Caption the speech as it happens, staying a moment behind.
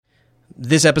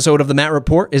This episode of The Matt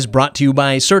Report is brought to you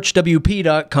by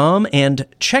SearchWP.com and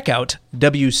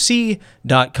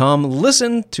CheckoutWC.com.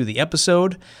 Listen to the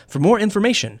episode for more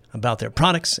information about their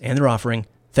products and their offering.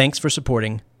 Thanks for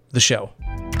supporting the show.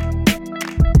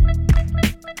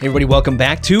 Hey everybody, welcome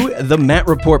back to The Matt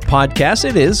Report podcast.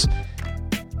 It's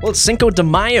Cinco de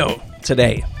Mayo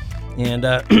today. And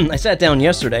I sat down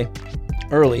yesterday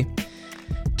early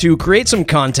to create some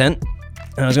content.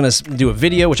 I was going to do a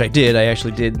video, which I did. I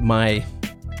actually did my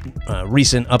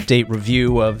recent update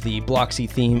review of the Blocksy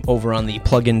theme over on the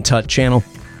Plugin Tut channel.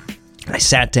 I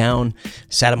sat down,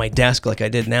 sat at my desk like I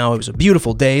did now. It was a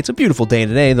beautiful day. It's a beautiful day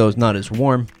today, though it's not as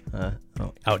warm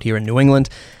out here in New England.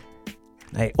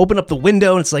 I open up the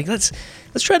window and it's like, let's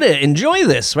try to enjoy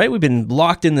this, right? We've been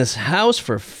locked in this house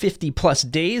for 50 plus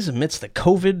days amidst the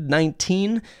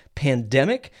COVID-19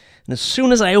 pandemic. And as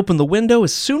soon as I opened the window,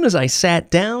 as soon as I sat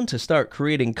down to start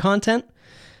creating content,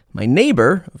 my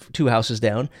neighbor, 2 houses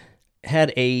down,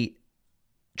 had a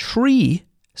tree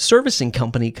servicing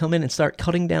company come in and start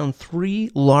cutting down 3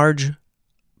 large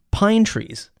pine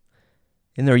trees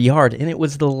in their yard. And it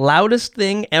was the loudest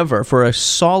thing ever for a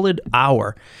solid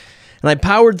hour. And I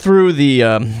powered through the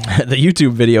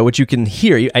YouTube video, which you can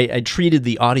hear. I treated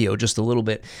the audio just a little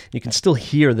bit. You can still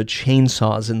hear the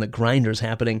chainsaws and the grinders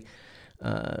happening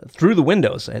through the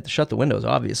windows. I had to shut the windows,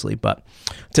 obviously, but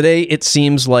today it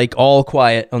seems like all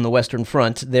quiet on the Western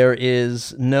Front. There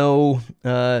is no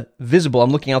visible.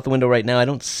 I'm looking out the window right now. I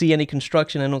don't see any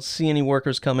construction. I don't see any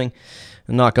workers coming.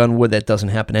 And knock on wood, that doesn't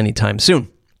happen anytime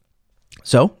soon.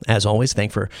 So, as always,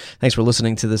 thanks for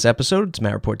listening to this episode. It's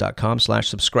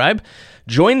mattreport.com/subscribe.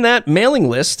 Join that mailing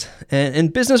list,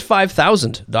 and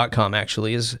business5000.com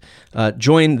actually is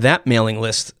join that mailing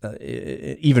list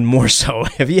even more so.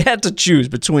 If you had to choose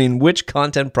between which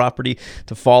content property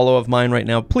to follow of mine right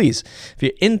now, please, if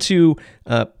you're into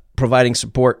providing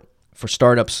support for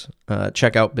startups,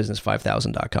 check out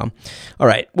business5000.com. All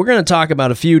right, we're going to talk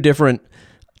about a few different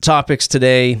topics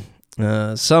today.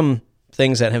 Some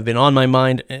things that have been on my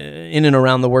mind in and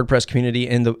around the WordPress community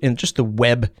and just the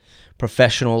web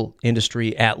professional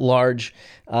industry at large.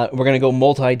 We're going to go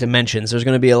multi-dimensions. There's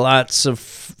going to be lots of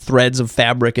threads of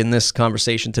fabric in this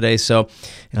conversation today, so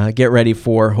get ready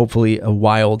for hopefully a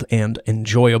wild and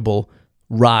enjoyable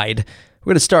ride.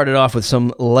 We're going to start it off with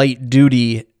some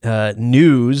light-duty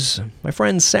news. My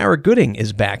friend Sarah Gooding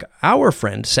is back. Our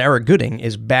friend Sarah Gooding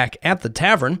is back at the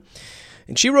tavern,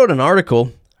 and she wrote an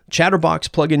article. Chatterbox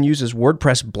plugin uses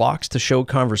WordPress blocks to show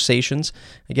conversations.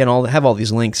 Again, I'll have all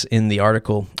these links in the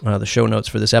article, the show notes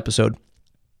for this episode.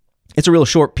 It's a real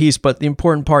short piece, but the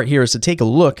important part here is to take a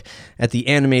look at the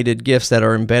animated GIFs that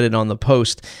are embedded on the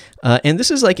post. And this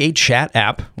is like a chat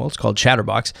app. Well, it's called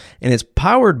Chatterbox, and it's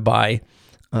powered by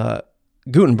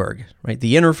Gutenberg, right?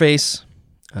 The interface,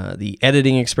 the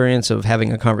editing experience of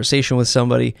having a conversation with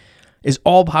somebody is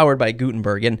all powered by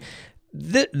Gutenberg. And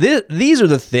these are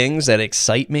the things that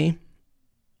excite me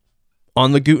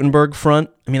on the Gutenberg front.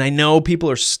 I mean, I know people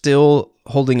are still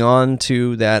holding on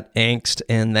to that angst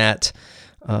and that,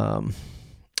 and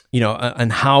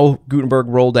how Gutenberg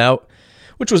rolled out,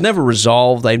 which was never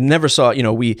resolved. I never saw,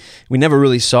 we never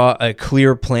really saw a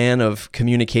clear plan of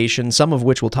communication, some of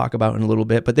which we'll talk about in a little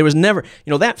bit, but there was never,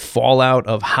 that fallout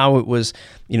of how it was,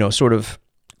 sort of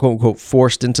quote unquote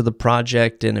forced into the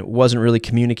project, and it wasn't really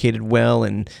communicated well,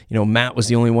 and Matt was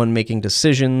the only one making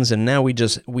decisions, and now we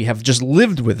have just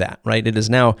lived with that, right? It is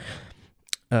now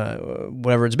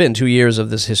whatever it's been, 2 years of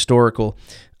this historical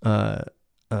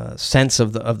sense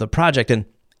of the project, and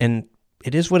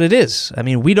it is what it is. I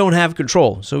mean, we don't have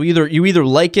control, so you either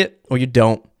like it or you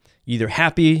don't. You're either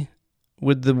happy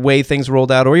with the way things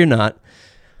rolled out or you're not.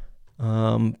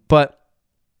 But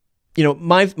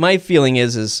my feeling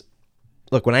is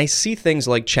look, when I see things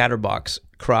like Chatterbox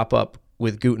crop up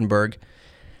with Gutenberg,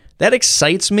 that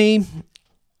excites me.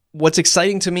 What's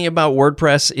exciting to me about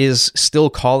WordPress is still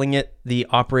calling it the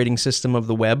operating system of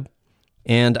the web.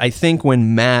 And I think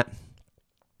when Matt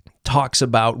talks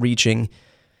about reaching,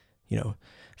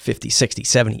 50, 60,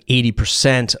 70,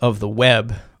 80% of the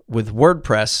web with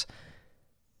WordPress,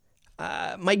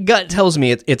 my gut tells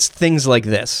me it's things like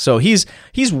this. So he's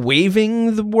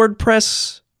waving the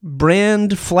WordPress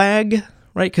brand flag,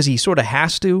 right? Because he sort of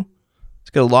has to. It's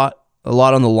got a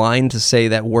lot on the line to say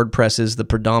that WordPress is the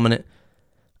predominant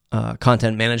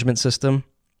content management system.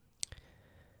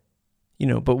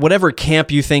 But whatever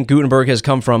camp you think Gutenberg has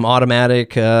come from,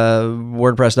 Automatic,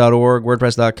 WordPress.org,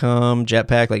 WordPress.com,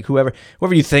 Jetpack, like whoever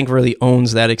you think really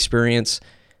owns that experience,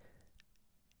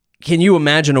 can you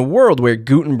imagine a world where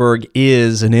Gutenberg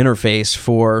is an interface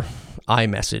for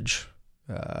iMessage,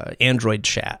 Android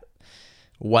chat,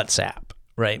 WhatsApp,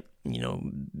 right?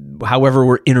 however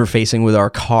we're interfacing with our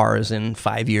cars in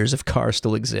 5 years, if cars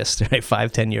still exist, right?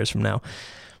 5-10 years from now,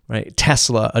 right?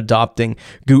 Tesla adopting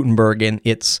Gutenberg in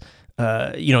its,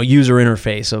 user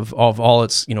interface of all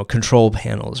its, control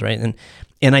panels, right?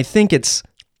 And I think it's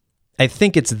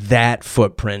that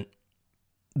footprint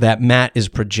that Matt is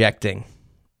projecting.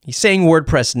 He's saying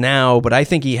WordPress now, but I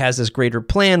think he has this greater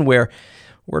plan where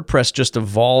WordPress just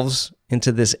evolves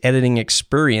into this editing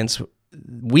experience.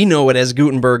 We know it as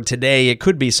Gutenberg today. It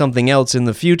could be something else in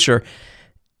the future.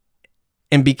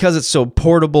 And because it's so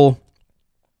portable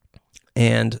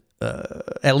and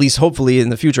at least hopefully in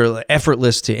the future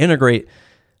effortless to integrate,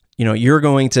 you're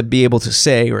going to be able to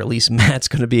say, or at least Matt's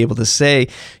going to be able to say,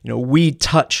 we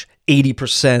touch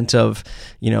 80% of,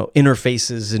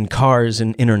 interfaces in cars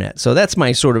and internet. So that's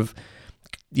my sort of,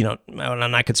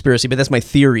 I'm not conspiracy, but that's my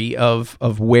theory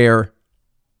of where,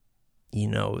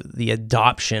 the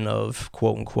adoption of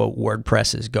quote unquote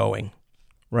WordPress is going,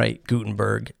 right?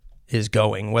 Gutenberg is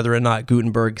going. Whether or not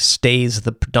Gutenberg stays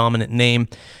the predominant name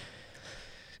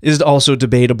is also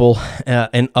debatable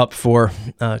and up for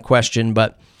question,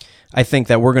 but I think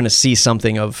that we're going to see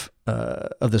something of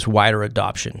this wider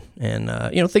adoption, and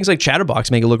things like Chatterbox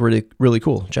make it look really, really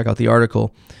cool. Check out the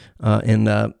article,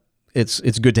 and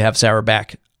it's good to have Sarah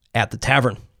back at the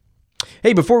tavern.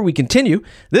 Hey, before we continue,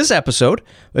 this episode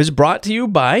is brought to you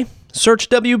by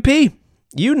SearchWP.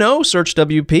 You know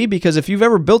SearchWP because if you've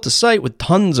ever built a site with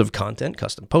tons of content,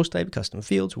 custom post type, custom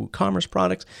fields, WooCommerce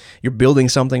products, you're building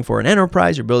something for an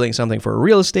enterprise, you're building something for a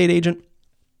real estate agent,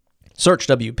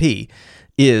 SearchWP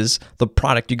is the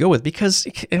product you go with because,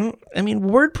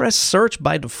 WordPress search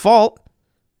by default is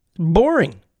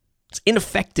boring. It's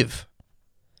ineffective.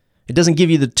 It doesn't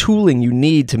give you the tooling you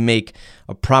need to make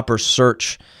a proper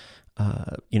search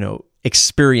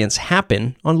experience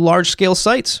happen on large-scale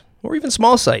sites or even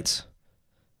small sites.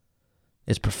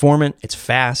 It's performant, it's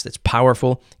fast, it's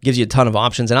powerful, gives you a ton of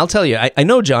options. And I'll tell you, I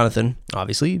know Jonathan,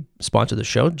 obviously, sponsored the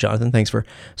show. Jonathan, thanks for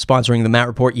sponsoring the Matt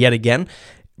Report yet again.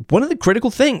 One of the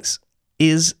critical things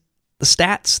is the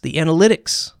stats, the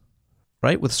analytics,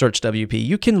 right? With SearchWP,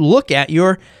 you can look at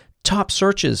your top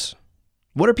searches.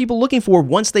 What are people looking for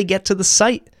once they get to the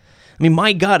site? I mean,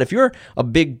 my God, if you're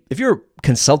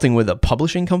consulting with a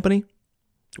publishing company,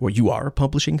 or you are a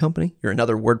publishing company, you're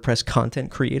another WordPress content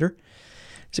creator,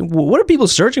 so what are people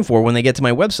searching for when they get to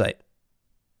my website?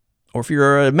 Or if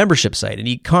you're a membership site, an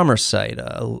e-commerce site,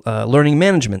 a learning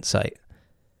management site.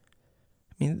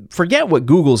 I mean, forget what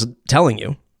Google's telling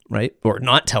you, right? Or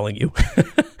not telling you.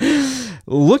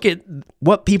 Look at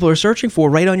what people are searching for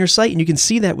right on your site, and you can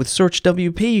see that with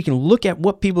SearchWP. You can look at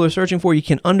what people are searching for. You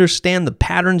can understand the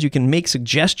patterns. You can make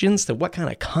suggestions to what kind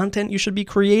of content you should be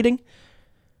creating.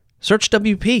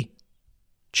 SearchWP.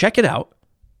 Check it out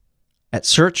at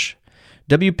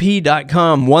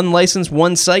searchwp.com. One license,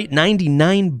 one site,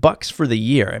 $99 for the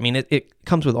year. I mean, it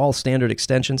comes with all standard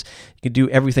extensions. You can do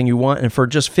everything you want, and for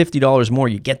just $50 more,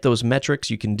 you get those metrics.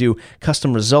 You can do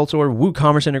custom results or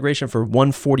WooCommerce integration for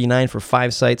 $149 for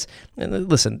 5 sites. And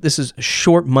listen, this is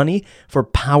short money for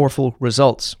powerful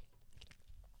results.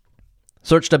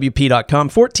 SearchWP.com,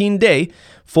 14-day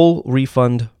full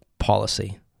refund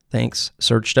policy. Thanks,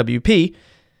 SearchWP.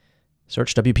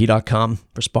 SearchWP.com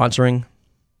for sponsoring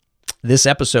this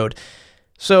episode.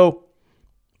 So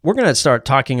we're going to start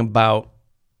talking about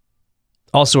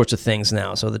all sorts of things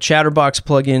now. So the Chatterbox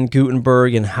plugin,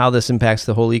 Gutenberg, and how this impacts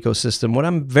the whole ecosystem. What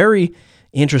I'm very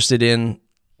interested in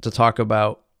to talk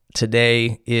about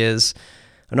today is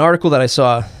an article that I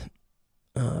saw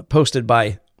posted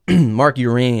by Mark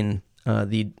Urain,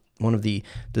 one of the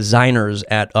designers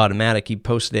at Automattic. He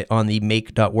posted it on the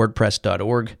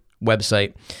make.wordpress.org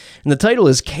website. And the title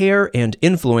is Care and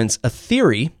Influence, a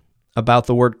Theory about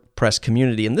the WordPress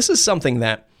Community. And this is something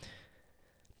that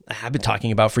I've been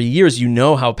talking about for years. You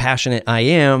know how passionate I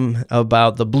am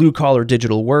about the blue-collar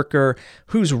digital worker,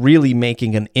 who's really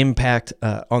making an impact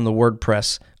on the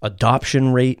WordPress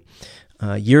adoption rate.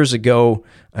 Years ago,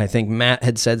 I think Matt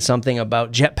had said something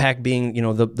about Jetpack being,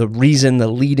 the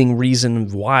leading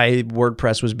reason why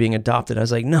WordPress was being adopted. I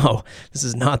was like, no, this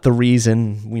is not the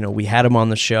reason. We had him on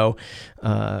the show.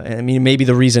 Maybe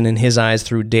the reason in his eyes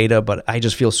through data, but I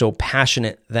just feel so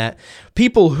passionate that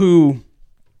people who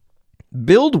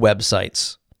build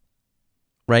websites,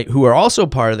 right, who are also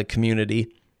part of the community,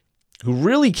 who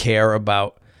really care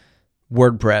about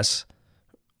WordPress,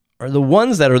 are the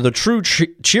ones that are the true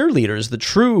cheerleaders, the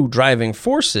true driving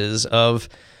forces of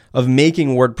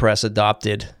making WordPress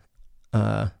adopted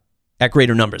at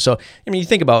greater numbers. So, you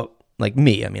think about like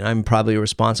me. I'm probably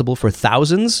responsible for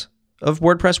thousands of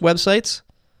WordPress websites,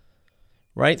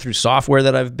 right, through software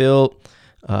that I've built,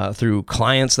 through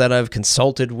clients that I've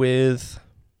consulted with,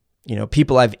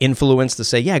 people I've influenced to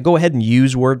say, yeah, go ahead and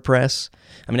use WordPress.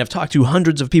 I mean, I've talked to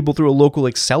hundreds of people through a local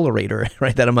accelerator,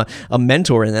 right, that I'm a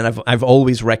mentor in, and I've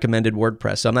always recommended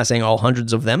WordPress. So I'm not saying all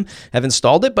hundreds of them have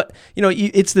installed it, but,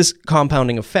 it's this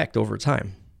compounding effect over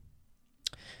time.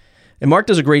 And Mark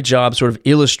does a great job sort of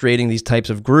illustrating these types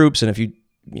of groups. And if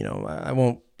I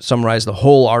won't summarize the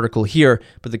whole article here,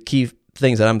 but the key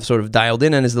things that I'm sort of dialed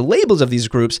in on is the labels of these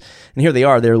groups. And here they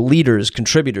are. They're leaders,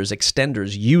 contributors,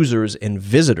 extenders, users, and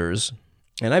visitors.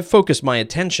 And I've focused my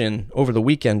attention over the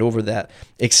weekend over that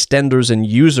extenders and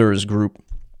users group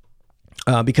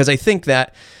because I think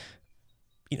that,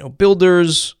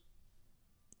 builders,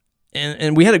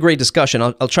 and we had a great discussion.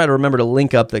 I'll try to remember to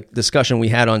link up the discussion we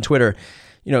had on Twitter.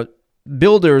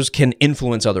 Builders can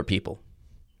influence other people,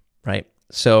 right?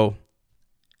 So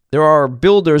there are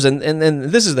builders, and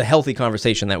this is the healthy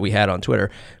conversation that we had on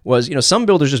Twitter, was, some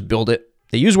builders just build it.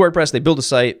 They use WordPress, they build a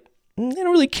site, they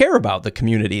don't really care about the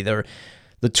community,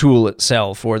 the tool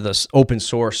itself, or the open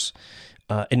source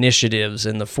initiatives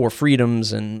and the four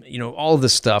freedoms and, all of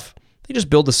this stuff. They just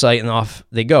build the site and off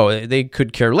they go. They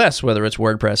could care less whether it's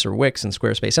WordPress or Wix and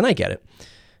Squarespace, and I get it.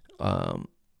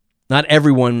 Not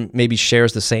everyone maybe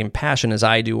shares the same passion as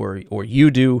I do or you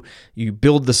do. You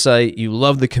build the site, you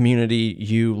love the community,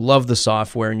 you love the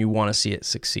software, and you want to see it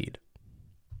succeed.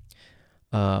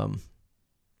 So,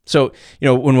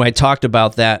 when I talked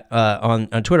about that on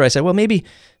Twitter, I said, well, maybe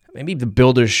the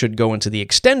builders should go into the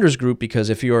extenders group, because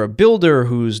if you're a builder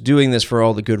who's doing this for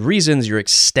all the good reasons, you're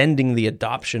extending the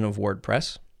adoption of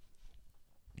WordPress.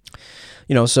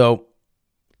 So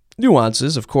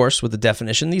nuances, of course, with the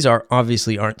definition. These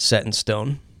obviously aren't set in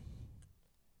stone.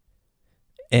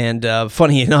 And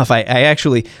funny enough, I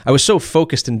was so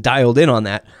focused and dialed in on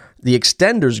that. The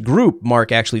extenders group,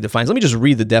 Mark actually defines. Let me just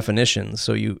read the definitions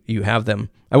so you have them.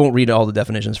 I won't read all the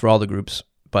definitions for all the groups,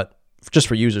 but just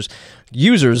for users.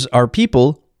 Users are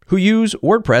people who use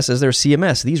WordPress as their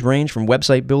CMS. These range from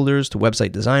website builders to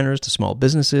website designers to small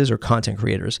businesses or content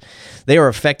creators. They are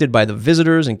affected by the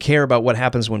visitors and care about what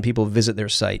happens when people visit their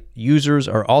site. Users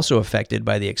are also affected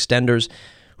by the extenders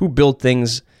who build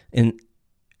things and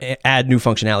add new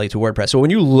functionality to WordPress. So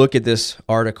when you look at this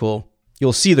article,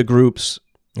 you'll see the groups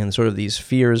and sort of these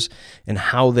spheres and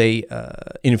how they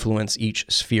influence each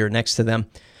sphere next to them.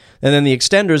 And then the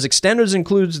extenders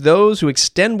includes those who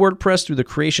extend WordPress through the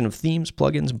creation of themes,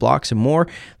 plugins, blocks, and more.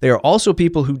 They are also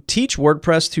people who teach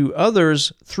WordPress to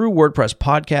others through WordPress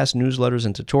podcasts, newsletters,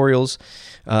 and tutorials.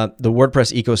 The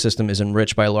WordPress ecosystem is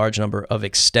enriched by a large number of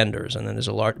extenders. And then there's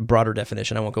a broader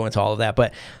definition. I won't go into all of that.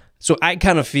 But so I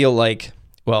kind of feel like,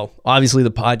 well, obviously the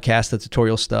podcast, the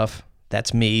tutorial stuff,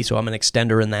 that's me, so I'm an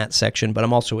extender in that section, but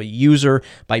I'm also a user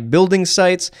by building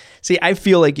sites. See, I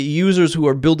feel like users who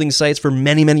are building sites for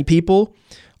many, many people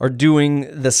are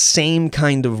doing the same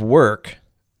kind of work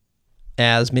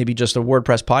as maybe just a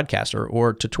WordPress podcaster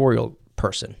or tutorial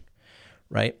person,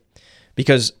 right?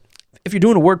 Because if you're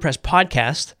doing a WordPress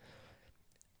podcast,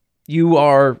 you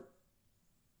are,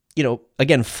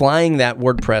 again, flying that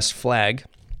WordPress flag.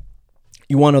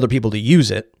 You want other people to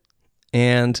use it,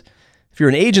 and if you're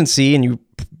an agency and you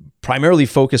primarily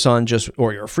focus on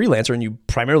or you're a freelancer and you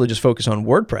primarily just focus on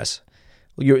WordPress,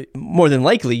 you're more than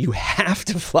likely you have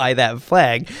to fly that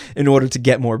flag in order to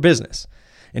get more business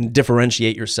and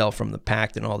differentiate yourself from the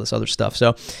pack and all this other stuff.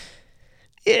 So,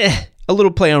 a little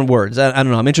play on words. I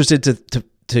don't know. I'm interested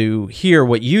to hear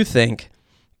what you think,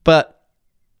 but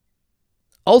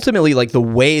ultimately, like the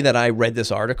way that I read this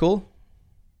article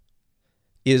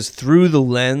is through the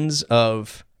lens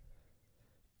of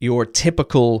your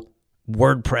typical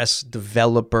WordPress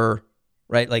developer,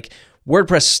 right? Like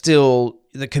WordPress still,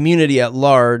 the community at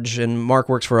large, and Mark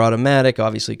works for Automattic,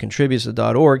 obviously contributes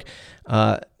to .org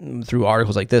through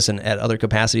articles like this and at other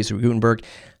capacities through Gutenberg.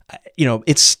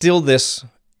 It's still this,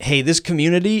 hey, this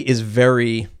community is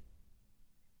very,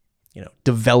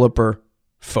 developer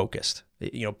focused,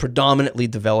 predominantly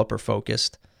developer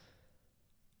focused.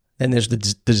 Then there's the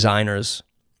designers,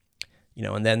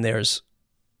 and then there's,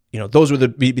 those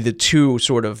would be the two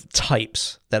sort of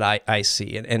types that I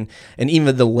see. And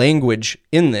even the language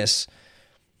in this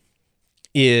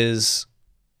is,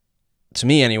 to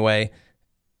me anyway,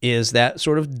 is that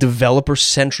sort of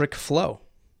developer-centric flow.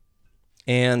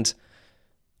 And,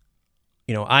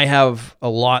 I have a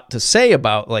lot to say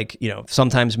about,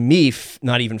 sometimes me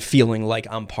not even feeling like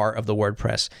I'm part of the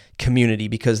WordPress community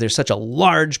because there's such a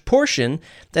large portion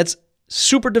that's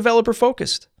super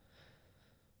developer-focused.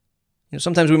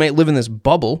 Sometimes we might live in this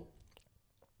bubble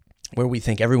where we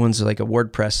think everyone's like a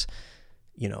WordPress,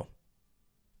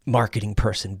 marketing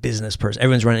person, business person.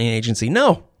 Everyone's running an agency.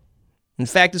 No, In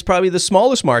fact, it's probably the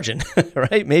smallest margin,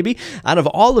 right? Maybe out of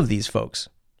all of these folks.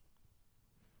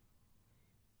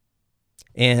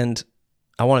 And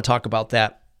I want to talk about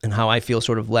that and how I feel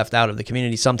sort of left out of the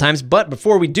community sometimes. But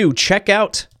before we do, check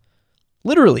out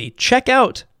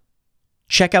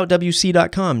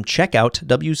checkoutwc.com.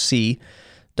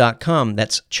 Checkoutwc.com.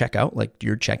 That's checkout, like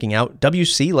you're checking out.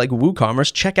 WC, like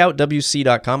WooCommerce.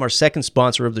 Checkoutwc.com, our second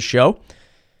sponsor of the show.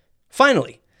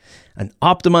 Finally, an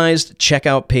optimized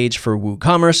checkout page for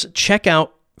WooCommerce. Checkout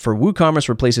for WooCommerce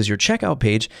replaces your checkout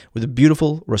page with a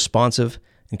beautiful, responsive,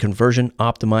 and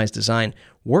conversion-optimized design.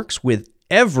 Works with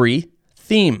every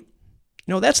theme.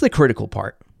 That's the critical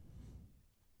part.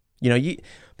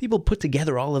 People put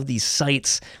together all of these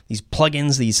sites, these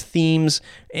plugins, these themes,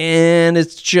 and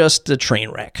it's just a train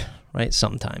wreck, right?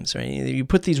 Sometimes, right? You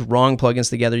put these wrong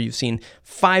plugins together. You've seen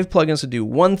 5 plugins to do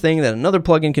one thing that another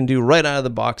plugin can do right out of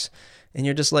the box, and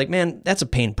you're just like, man, that's a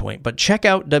pain point. But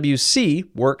Checkout WC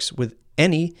works with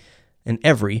any and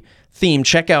every theme.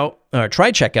 Try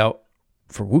Checkout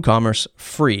for WooCommerce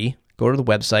free. Go to the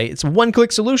website. It's a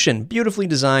one-click solution, beautifully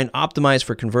designed, optimized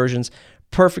for conversions,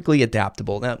 perfectly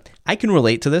adaptable. Now, I can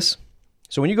relate to this.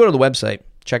 So when you go to the website,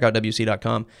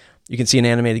 checkoutwc.com, you can see an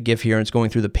animated GIF here, and it's going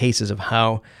through the paces of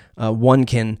how one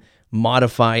can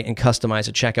modify and customize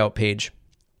a checkout page.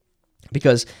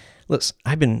 Because, listen,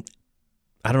 I don't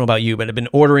know about you, but I've been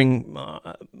ordering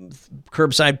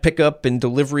curbside pickup and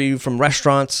delivery from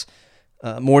restaurants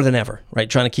more than ever, right?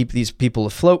 Trying to keep these people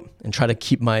afloat and trying to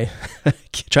keep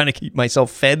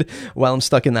myself fed while I'm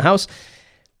stuck in the house.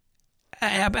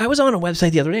 I was on a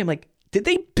website the other day. I'm like, did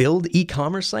they build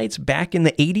e-commerce sites back in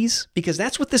the 80s? Because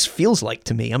that's what this feels like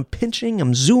to me. I'm pinching,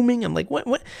 I'm zooming. I'm like, what?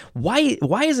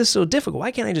 Why is this so difficult? Why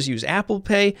can't I just use Apple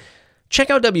Pay?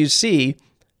 Checkout WC.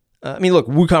 Look,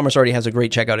 WooCommerce already has a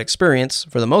great checkout experience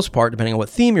for the most part, depending on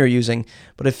what theme you're using.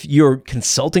 But if you're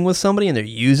consulting with somebody and they're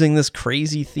using this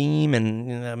crazy theme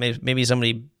and maybe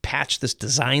somebody patched this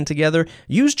design together,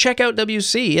 use Checkout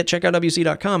WC at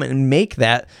checkoutwc.com and make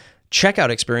that checkout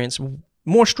experience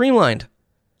more streamlined.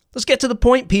 Let's get to the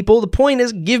point, people. The point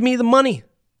is, give me the money.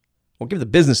 Or give the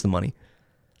business the money.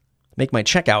 Make my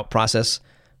checkout process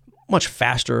much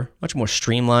faster, much more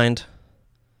streamlined.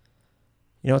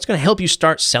 It's going to help you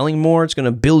start selling more. It's going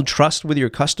to build trust with your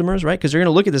customers, right? Because they're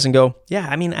going to look at this and go,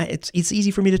 yeah, it's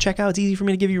easy for me to check out. It's easy for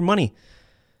me to give you your money.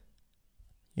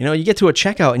 You get to a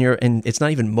checkout and it's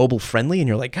not even mobile friendly, and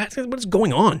you're like, God, what is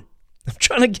going on? I'm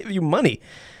trying to give you money.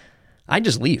 I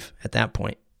just leave at that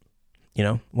point.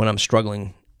 When I'm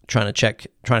struggling trying to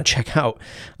check out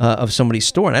of somebody's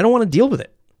store, and I don't want to deal with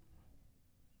it.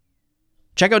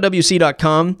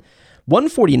 Checkoutwc.com,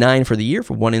 $149 for the year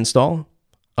for one install.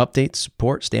 Updates,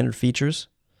 support, standard features.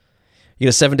 You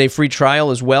get a 7-day free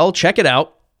trial as well. Check it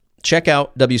out.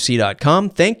 Checkoutwc.com.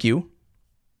 Thank you.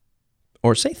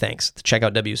 Or say thanks to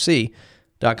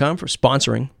checkoutwc.com for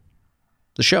sponsoring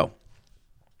the show.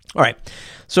 All right.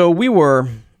 So we were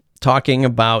talking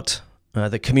about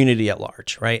the community at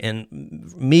large, right? And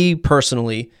me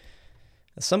personally,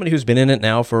 as somebody who's been in it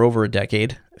now for over a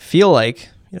decade, feel like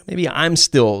maybe I'm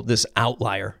still this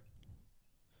outlier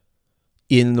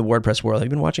in the WordPress world. Have you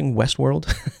been watching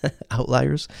Westworld?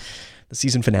 Outliers? The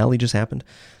season finale just happened.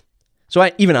 So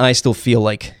I still feel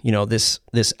like,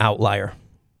 this outlier.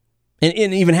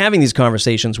 And even having these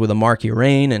conversations with a Mark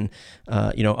Urain and,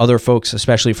 other folks,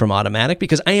 especially from Automattic,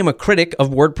 because I am a critic of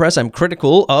WordPress. I'm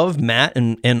critical of Matt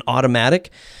and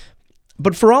Automattic,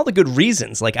 but for all the good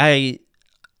reasons. Like I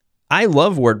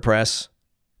love WordPress,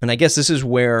 and I guess this is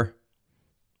where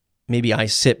maybe I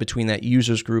sit between that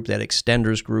users group, that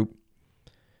extenders group.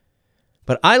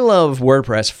 But I love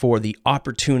WordPress for the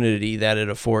opportunity that it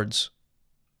affords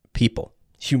people,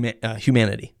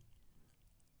 humanity,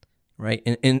 right?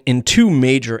 In 2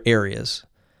 major areas,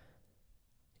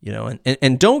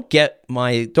 and don't get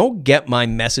my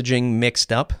messaging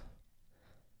mixed up.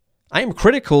 I am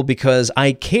critical because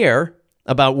I care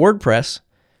about WordPress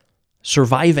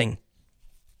surviving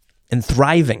and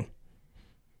thriving.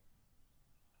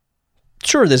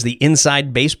 Sure, there's the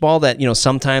inside baseball that,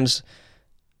 sometimes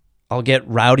I'll get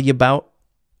rowdy about,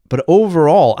 but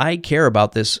overall, I care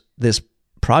about this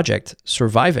project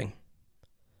surviving.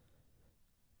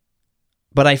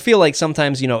 But I feel like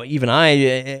sometimes, even I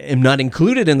am not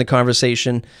included in the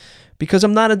conversation because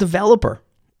I'm not a developer.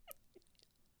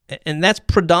 And that's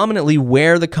predominantly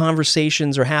where the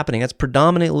conversations are happening. That's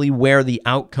predominantly where the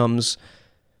outcomes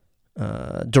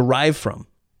derive from,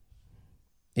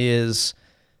 is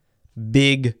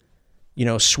big,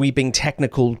 sweeping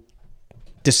technical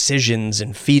decisions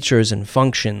and features and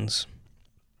functions,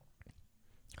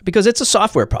 because it's a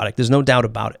software product. There's no doubt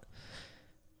about it.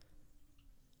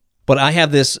 But I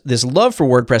have this love for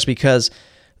WordPress because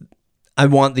I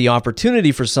want the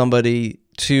opportunity for somebody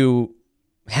to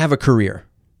have a career,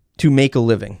 to make a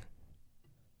living,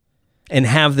 and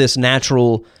have this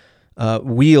natural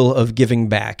wheel of giving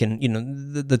back. And,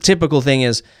 the typical thing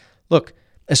is, look,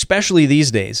 especially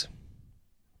these days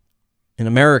in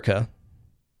America,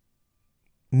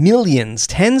 millions,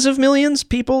 tens of millions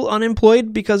people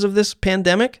unemployed because of this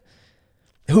pandemic.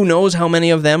 Who knows how many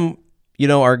of them,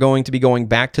 are going to be going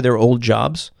back to their old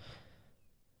jobs?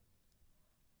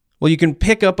 Well, you can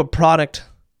pick up a product,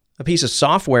 a piece of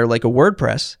software like a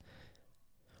WordPress,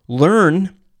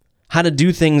 learn how to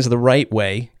do things the right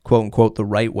way, quote unquote, the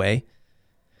right way.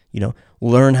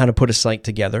 Learn how to put a site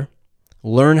together,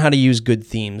 learn how to use good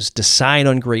themes, decide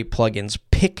on great plugins,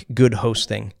 pick good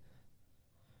hosting,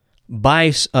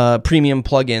 buy premium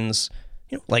plugins,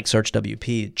 like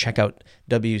SearchWP, check out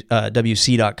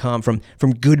WC.com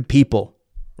from good people,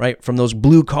 right? From those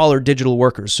blue-collar digital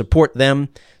workers. Support them,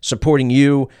 supporting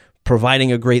you,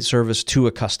 providing a great service to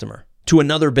a customer, to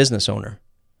another business owner.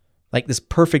 Like this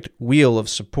perfect wheel of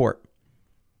support.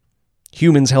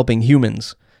 Humans helping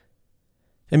humans.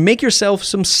 And make yourself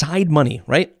some side money,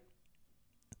 right?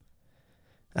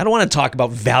 I don't want to talk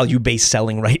about value-based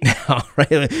selling right now,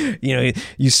 right?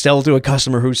 You sell to a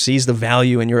customer who sees the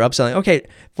value and you're upselling. Okay,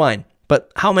 fine.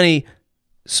 But how many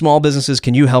small businesses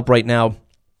can you help right now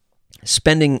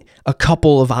spending a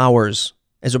couple of hours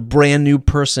as a brand new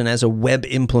person, as a web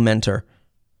implementer,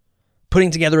 putting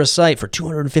together a site for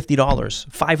 $250,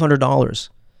 $500?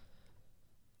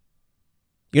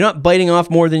 You're not biting off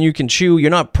more than you can chew. You're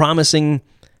not promising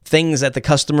things that the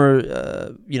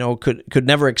customer, could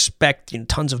never expect.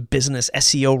 Tons of business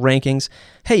SEO rankings.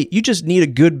 Hey, you just need a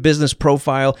good business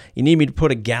profile. You need me to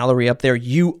put a gallery up there.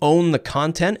 You own the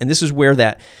content, and this is where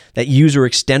that user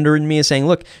extender in me is saying,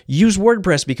 look, use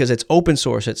WordPress because it's open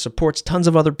source. It supports tons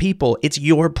of other people. It's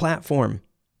your platform.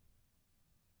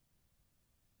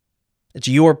 It's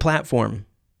your platform,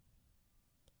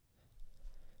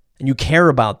 and you care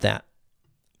about that.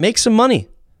 Make some money.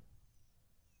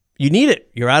 You need it.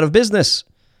 You're out of business.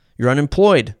 You're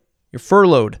unemployed. You're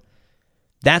furloughed.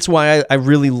 That's why I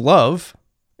really love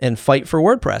and fight for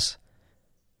WordPress.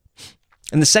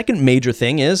 And the second major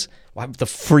thing is the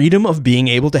freedom of being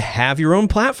able to have your own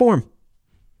platform.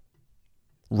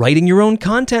 Writing your own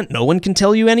content. No one can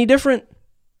tell you any different.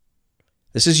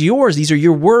 This is yours. These are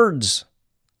your words.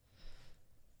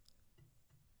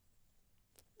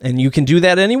 And you can do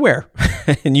that anywhere,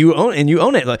 and you own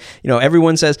it. Like,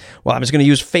 everyone says, "Well, I'm just going to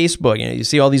use Facebook." You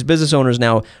see all these business owners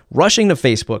now rushing to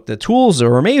Facebook. The tools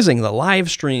are amazing. The live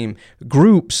stream,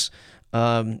 groups,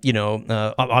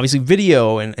 obviously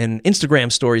video and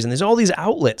Instagram stories, and there's all these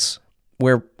outlets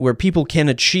where people can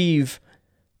achieve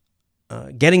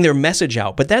getting their message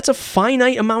out. But that's a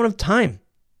finite amount of time.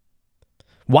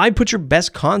 Why put your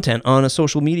best content on a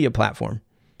social media platform?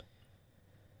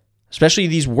 Especially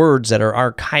these words that are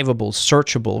archivable,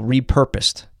 searchable,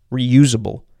 repurposed,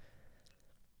 reusable.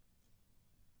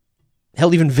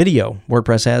 Hell, even video.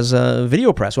 WordPress has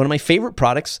VideoPress, one of my favorite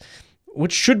products,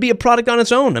 which should be a product on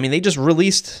its own. I mean, they just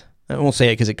released, I won't say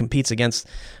it because it competes against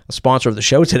a sponsor of the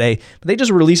show today, but they just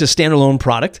released a standalone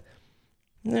product.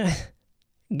 Give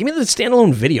me the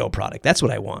standalone video product. That's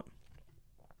what I want.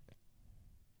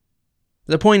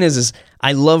 The point is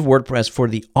I love WordPress for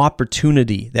the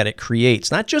opportunity that it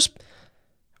creates. Not just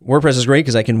WordPress is great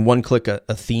because I can one-click a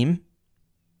theme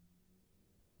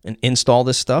and install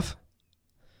this stuff,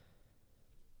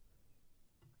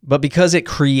 but because it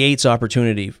creates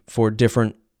opportunity for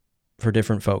different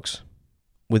folks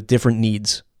with different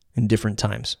needs in different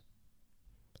times.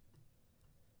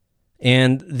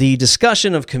 And the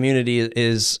discussion of community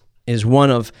is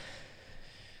one of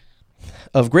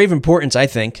grave importance, I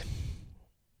think.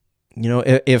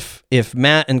 If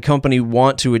Matt and company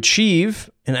want to achieve,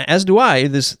 and as do I,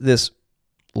 this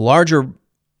larger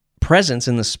presence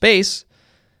in the space,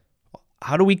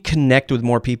 how do we connect with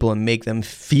more people and make them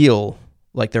feel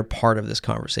like they're part of this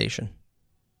conversation?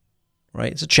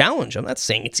 Right? It's a challenge. I'm not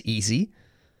saying it's easy.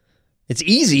 It's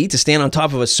easy to stand on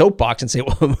top of a soapbox and say,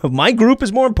 well, my group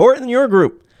is more important than your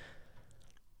group.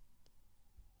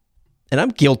 And I'm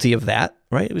guilty of that,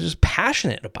 right? I was just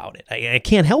passionate about it. I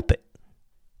can't help it.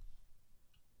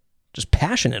 Just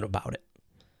passionate about it.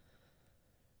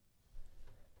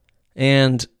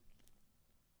 And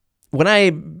when I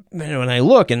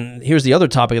look, and here's the other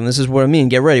topic, and this is what I mean,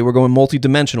 get ready, we're going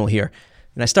multidimensional here.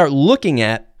 And I start looking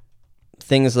at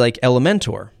things like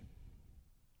Elementor.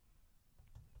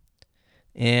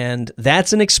 And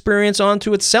that's an experience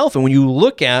onto itself. And when you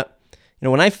look at,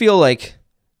 when I feel like,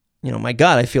 my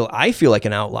God, I feel like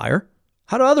an outlier,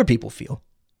 how do other people feel?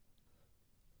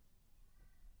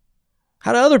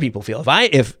 How do other people feel?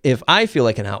 If I feel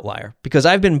like an outlier, because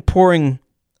I've been pouring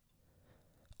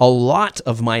a lot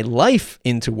of my life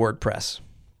into WordPress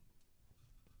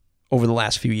over the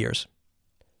last few years.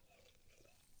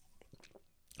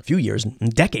 A few years, a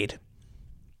decade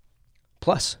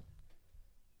plus.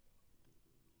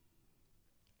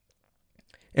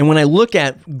 And when I look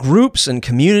at groups and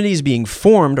communities being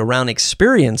formed around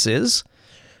experiences,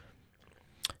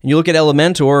 and you look at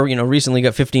Elementor, recently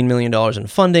got $15 million in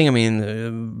funding. I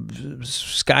mean,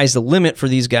 sky's the limit for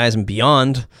these guys and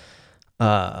beyond.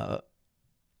 They're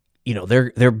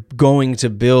going to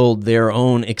build their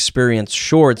own experience.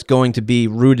 Sure, it's going to be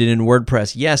rooted in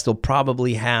WordPress. Yes, they'll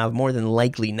probably have more than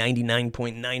likely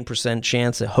 99.9%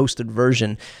 chance a hosted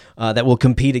version that will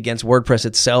compete against WordPress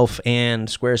itself and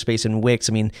Squarespace and Wix.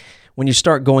 I mean, when you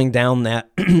start going down that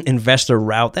investor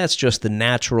route, that's just the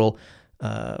natural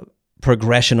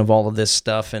progression of all of this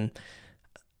stuff. And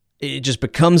it just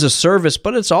becomes a service,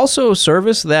 but it's also a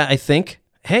service that I think,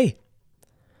 hey,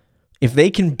 if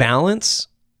they can balance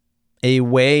a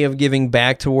way of giving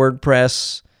back to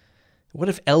WordPress, what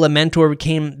if Elementor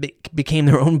became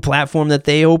their own platform that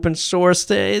they open sourced?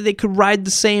 They could ride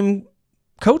the same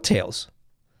coattails.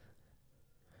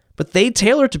 But they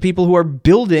tailor to people who are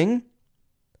building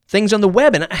things on the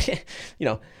web. And,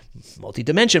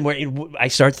 multi-dimension, where I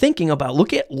start thinking about,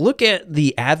 look at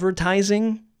the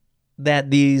advertising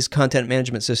that these content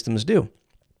management systems do.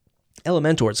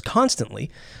 Elementor is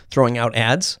constantly throwing out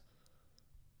ads,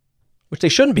 which they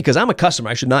shouldn't, because I'm a customer.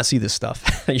 I should not see this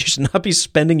stuff. You should not be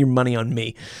spending your money on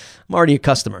me. I'm already a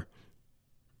customer.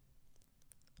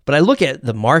 But I look at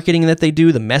the marketing that they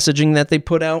do, the messaging that they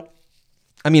put out.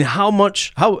 I mean,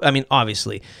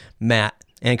 obviously, Matt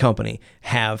and company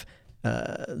have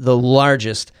the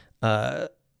largest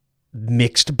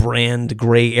mixed brand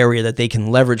gray area that they can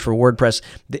leverage for WordPress.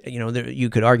 You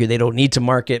could argue they don't need to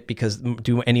market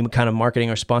do any kind of marketing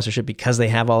or sponsorship because they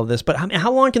have all of this. But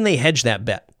how long can they hedge that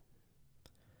bet?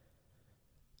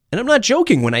 And I'm not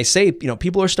joking when I say,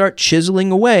 people are start chiseling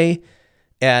away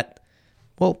at,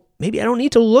 well, maybe I don't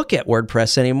need to look at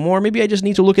WordPress anymore. Maybe I just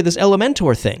need to look at this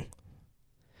Elementor thing.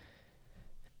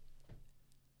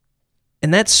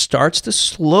 And that starts to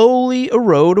slowly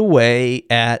erode away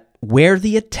at where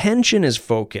the attention is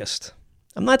focused.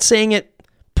 I'm not saying it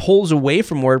pulls away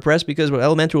from WordPress, because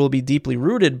Elementor will be deeply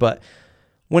rooted, but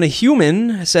when a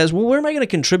human says, well, where am I going to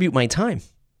contribute my time?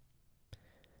 I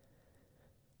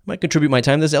might contribute my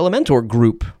time to this Elementor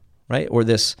group, right? Or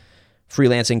this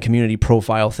freelancing community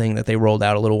profile thing that they rolled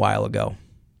out a little while ago.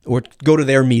 Or go to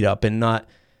their meetup and not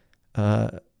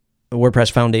the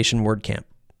WordPress Foundation WordCamp.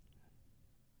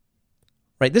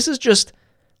 Right? This is just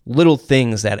little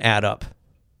things that add up.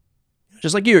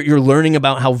 Just like you're learning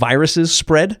about how viruses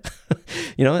spread,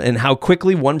 and how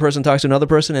quickly one person talks to another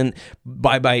person, and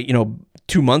by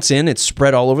 2 months in, it's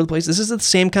spread all over the place. This is the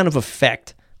same kind of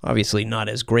effect. Obviously not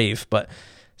as grave, but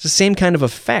it's the same kind of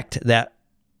effect that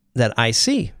I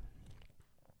see.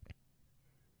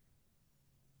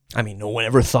 I mean, no one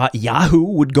ever thought Yahoo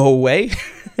would go away,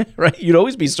 right? You'd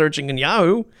always be searching in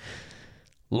Yahoo.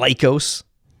 Lycos.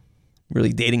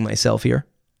 Really dating myself here.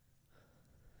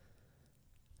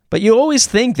 But you always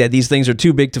think that these things are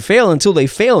too big to fail until they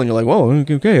fail, and you're like, well,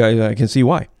 okay, I can see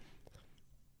why.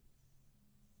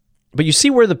 But you see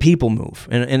where the people move.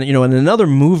 And another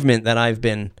movement that I've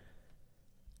been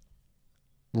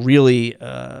really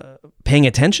paying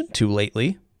attention to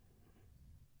lately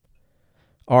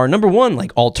are, number one,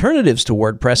 like alternatives to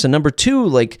WordPress, and number two,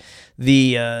 like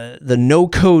the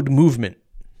no-code movement.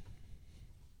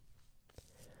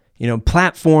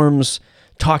 Platforms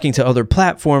talking to other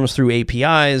platforms through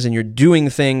APIs, and you're doing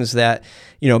things that,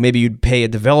 maybe you'd pay a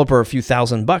developer a few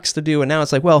 $1,000 to do. And now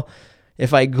it's like, well,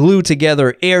 if I glue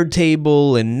together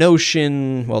Airtable and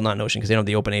Notion, well, not Notion because they don't have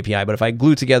the open API, but if I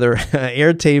glue together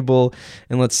Airtable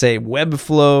and let's say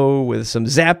Webflow with some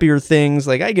Zapier things,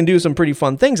 like I can do some pretty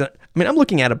fun things. I mean, I'm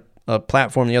looking at a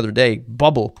platform the other day,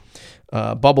 Bubble,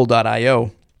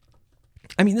 Bubble.io.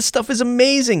 I mean, this stuff is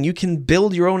amazing. You can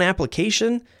build your own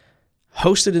application,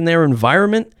 host it in their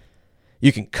environment.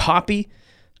 You can copy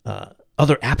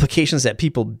other applications that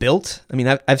people built. I mean,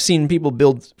 I've seen people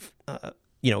build,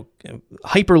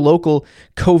 hyper-local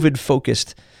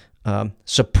COVID-focused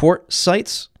support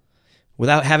sites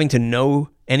without having to know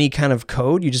any kind of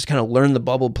code. You just kind of learn the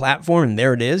Bubble platform, and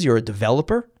there it is. You're a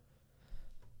developer.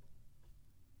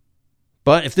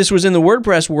 But if this was in the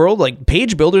WordPress world, like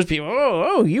page builders,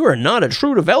 people, you are not a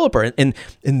true developer. And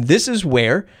this is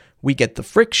where we get the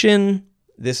friction.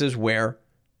 This is where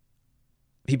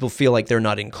people feel like they're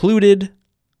not included.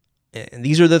 And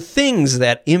these are the things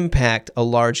that impact a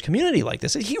large community like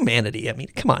this. It's humanity. I mean,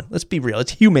 come on, let's be real.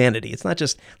 It's humanity. It's not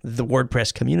just the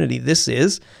WordPress community. This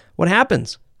is what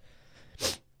happens.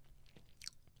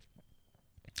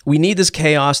 We need this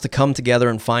chaos to come together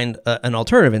and find an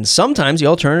alternative. And sometimes the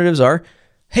alternatives are,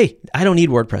 hey, I don't need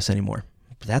WordPress anymore.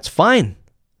 But that's fine.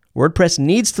 WordPress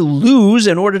needs to lose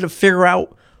in order to figure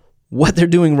out what they're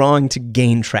doing wrong to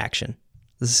gain traction.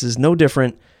 This is no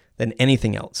different than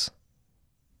anything else.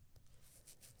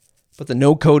 But the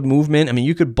no-code movement, I mean,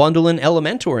 you could bundle in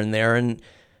Elementor in there, and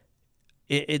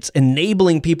it's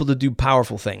enabling people to do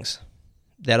powerful things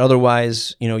that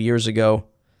otherwise, years ago,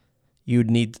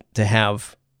 you'd need to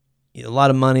have a lot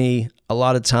of money, a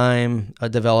lot of time, a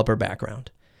developer background.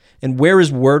 And where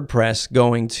is WordPress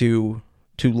going to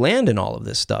land in all of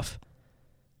this stuff?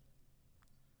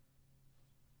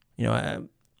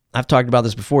 I've talked about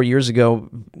this before. Years ago,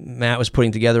 Matt was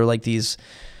putting together like these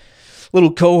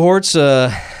little cohorts,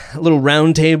 little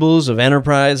round tables of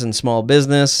enterprise and small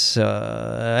business.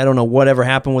 I don't know whatever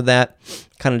happened with that.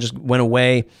 Kind of just went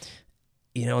away.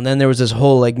 And then there was this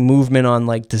whole like movement on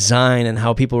like design and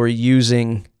how people were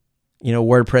using,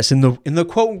 WordPress in the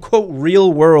quote unquote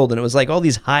real world. And it was like all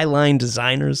these highline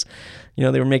designers,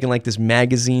 they were making like this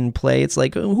magazine play. It's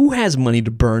like, who has money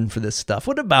to burn for this stuff?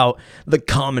 What about the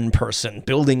common person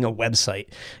building a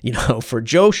website, for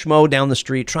Joe Schmo down the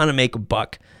street trying to make a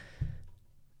buck?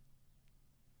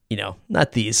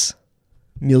 Not these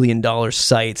 $1 million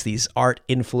sites, these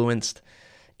art-influenced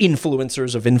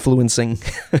influencers of influencing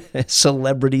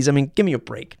celebrities. I mean, give me a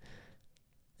break.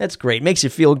 That's great. Makes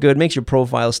you feel good, makes your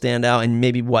profile stand out, and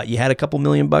maybe you had a couple $1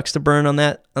 million to burn on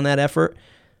that effort?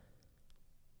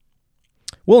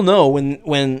 We'll know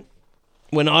when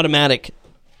Automattic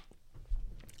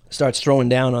starts throwing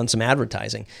down on some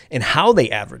advertising and how they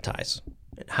advertise,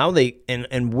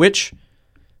 and which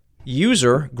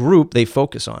user group they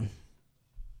focus on.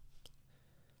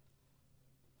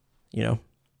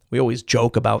 We always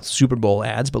joke about Super Bowl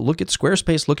ads, but look at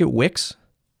Squarespace, look at Wix,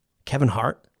 Kevin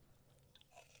Hart.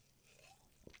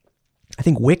 I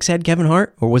think Wix had Kevin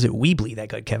Hart, or was it Weebly that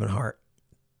got Kevin Hart?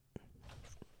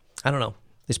 I don't know.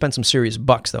 They spent some serious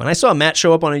bucks, though. And I saw Matt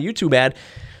show up on a YouTube ad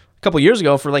a couple years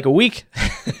ago for like a week.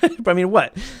 I mean,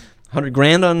 what?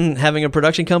 $100,000 on having a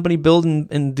production company build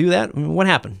and do that? I mean, what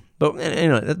happened? But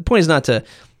the point is not to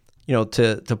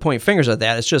point fingers at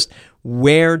that. It's just,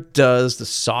 where does the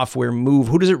software move?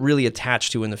 Who does it really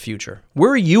attach to in the future? Where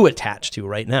are you attached to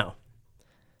right now?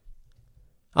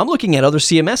 I'm looking at other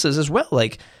CMSs as well.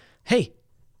 Like, hey,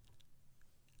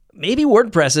 maybe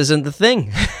WordPress isn't the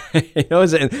thing.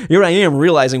 Here I am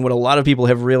realizing what a lot of people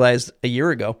have realized a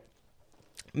year ago.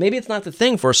 Maybe it's not the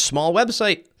thing for a small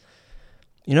website.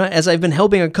 As I've been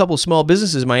helping a couple small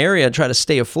businesses in my area try to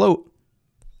stay afloat,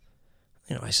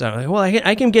 I said, well,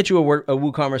 I can get you a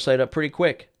WooCommerce site up pretty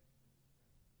quick.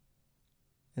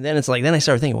 And then I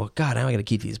started thinking, well, God, now I got to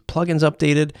keep these plugins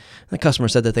updated. And the customer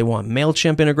said that they want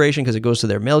MailChimp integration because it goes to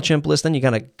their MailChimp list. Then you got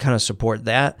to kind of support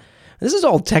that. This is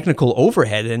all technical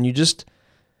overhead, and you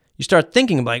start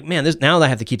thinking like, man, now I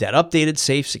have to keep that updated,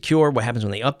 safe, secure. What happens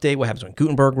when they update? What happens when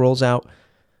Gutenberg rolls out?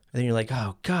 And then you're like,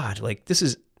 oh God, like this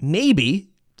is maybe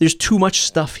there's too much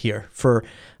stuff here for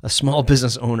a small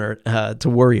business owner to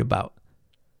worry about.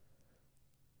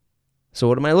 So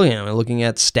what am I looking at? Am I looking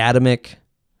at Statamic?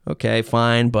 Okay,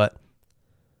 fine, but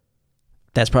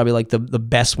that's probably like the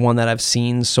best one that I've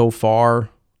seen so far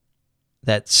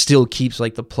that still keeps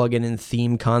like the plugin and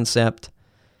theme concept.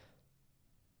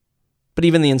 But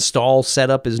even the install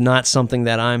setup is not something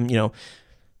that I'm,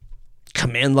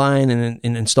 command line and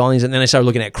installing these. And then I started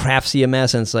looking at Craft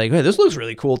CMS, and it's like, hey, this looks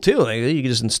really cool too. Like you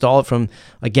can just install it from,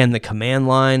 again, the command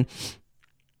line.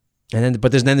 And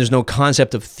then there's no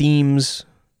concept of themes.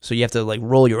 So you have to like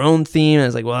roll your own theme. And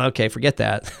it's like, well, okay, forget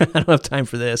that. I don't have time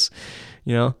for this,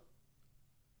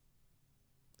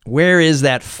 Where is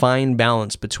that fine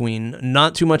balance between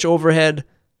not too much overhead,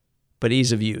 but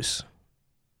ease of use?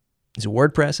 Is it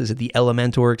WordPress? Is it the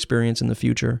Elementor experience in the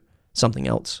future? Something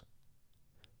else?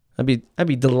 I'd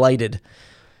be delighted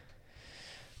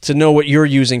to know what you're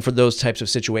using for those types of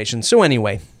situations. So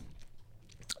anyway,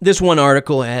 this one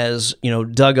article has,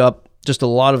 dug up just a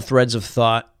lot of threads of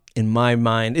thought in my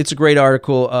mind. It's a great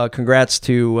article. Congrats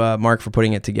to Mark for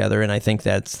putting it together. And I think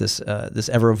that's this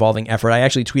ever-evolving effort. I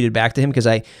actually tweeted back to him because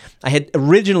I had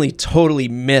originally totally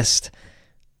missed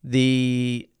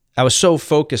I was so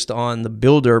focused on the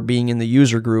builder being in the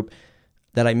user group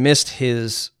that I missed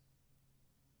his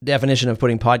definition of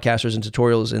putting podcasters and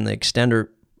tutorials in the extender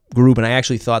group. And I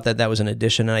actually thought that was an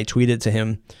addition. And I tweeted to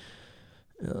him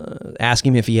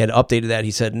asking him if he had updated that.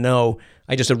 He said, no,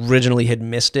 I just originally had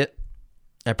missed it.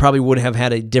 I probably would have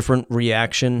had a different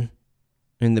reaction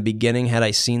in the beginning had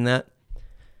I seen that.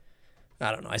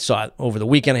 I don't know. I saw it over the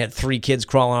weekend. I had 3 kids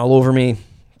crawling all over me.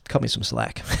 Cut me some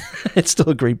slack. It's still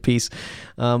a great piece.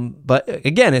 But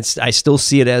again, I still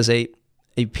see it as a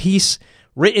piece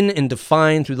written and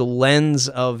defined through the lens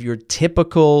of your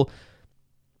typical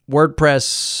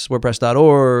WordPress,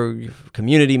 WordPress.org,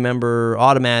 community member,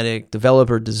 Automattic,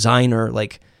 developer, designer,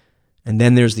 and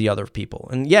then there's the other people.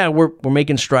 And yeah, we're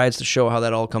making strides to show how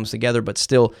that all comes together, but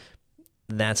still,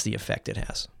 that's the effect it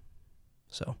has.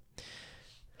 So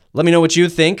let me know what you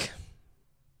think.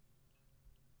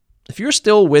 If you're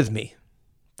still with me,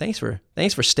 thanks for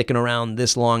sticking around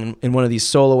this long in one of these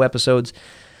solo episodes.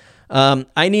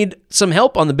 I need some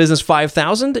help on the Business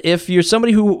 5000. If you're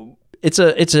somebody who it's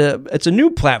a new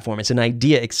platform, it's an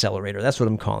idea accelerator. That's what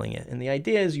I'm calling it. And the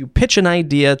idea is you pitch an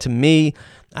idea to me.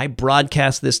 I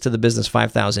broadcast this to the Business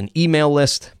 5000 email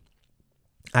list.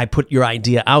 I put your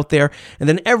idea out there, and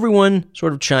then everyone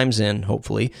sort of chimes in,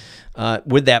 hopefully,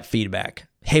 with that feedback.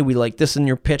 Hey, we like this in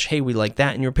your pitch. Hey, we like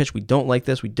that in your pitch. We don't like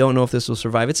this. We don't know if this will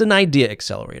survive. It's an idea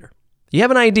accelerator. You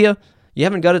have an idea. You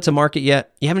haven't got it to market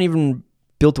yet. You haven't even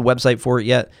built a website for it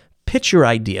yet. Pitch your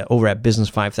idea over at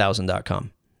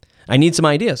business5000.com. I need some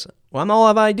ideas. Well, I'm all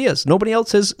out of ideas. Nobody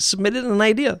else has submitted an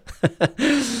idea.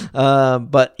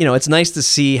 But, it's nice to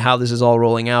see how this is all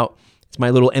rolling out. It's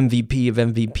my little MVP of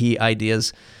MVP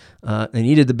ideas. I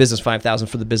needed the Business 5000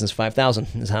 for the Business 5000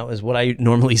 is what I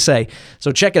normally say.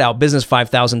 So check it out,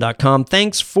 business5000.com.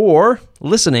 Thanks for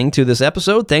listening to this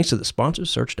episode. Thanks to the sponsors,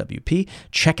 Search WP.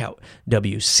 Check out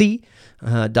WC.com,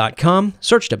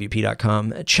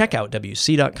 searchwp.com, check out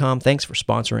WC.com. Thanks for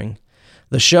sponsoring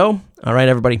the show. All right,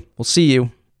 everybody. We'll see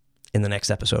you in the next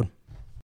episode.